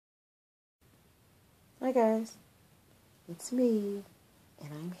Hi guys, it's me, and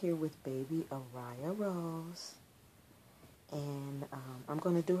I'm here with baby Aria Rose, and I'm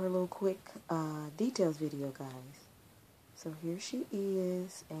going to do her little quick details video, guys. So here she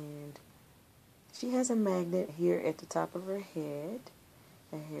is, and she has a magnet here at the top of her head.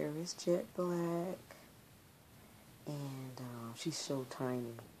 Her hair is jet black, and she's so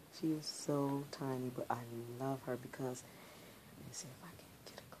tiny. She is so tiny, but I love her because, let me see if I can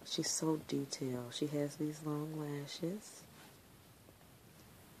get her close. She's so detailed. She has these long lashes.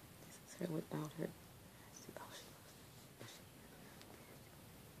 This is her without her.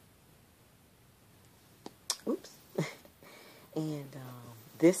 Oops. And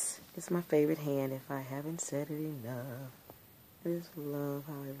this is my favorite hand, if I haven't said it enough. I just love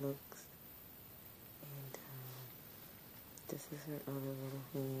how it looks. And this is her other little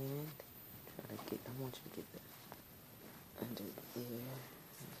hand. I want you to get that under there.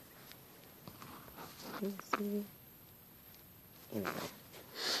 You see? Anyway,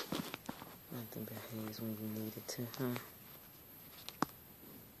 nothing behaves when you need it to, huh?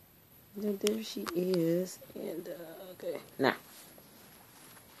 And there she is. And okay, now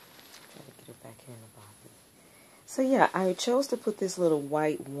try to get her back here in the bottom. So yeah, I chose to put this little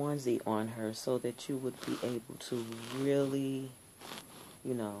white onesie on her so that you would be able to really,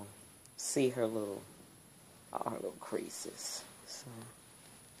 you know, see her little creases. So,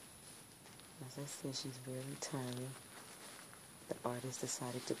 as I said, she's very tiny. The artist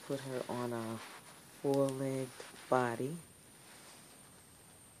decided to put her on a full-legged body,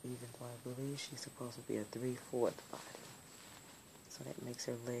 even though I believe she's supposed to be a 3/4 body. So that makes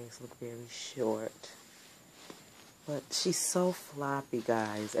her legs look very short. But she's so floppy,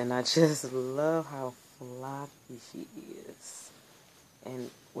 guys, and I just love how floppy she is. And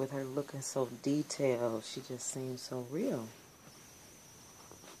with her looking so detailed, she just seems so real.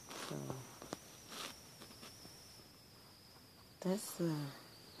 So that's I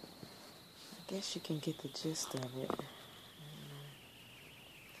guess you can get the gist of it.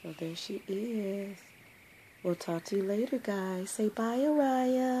 So there she is. We'll talk to you later, guys. Say bye,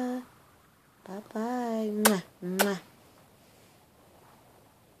 Aria.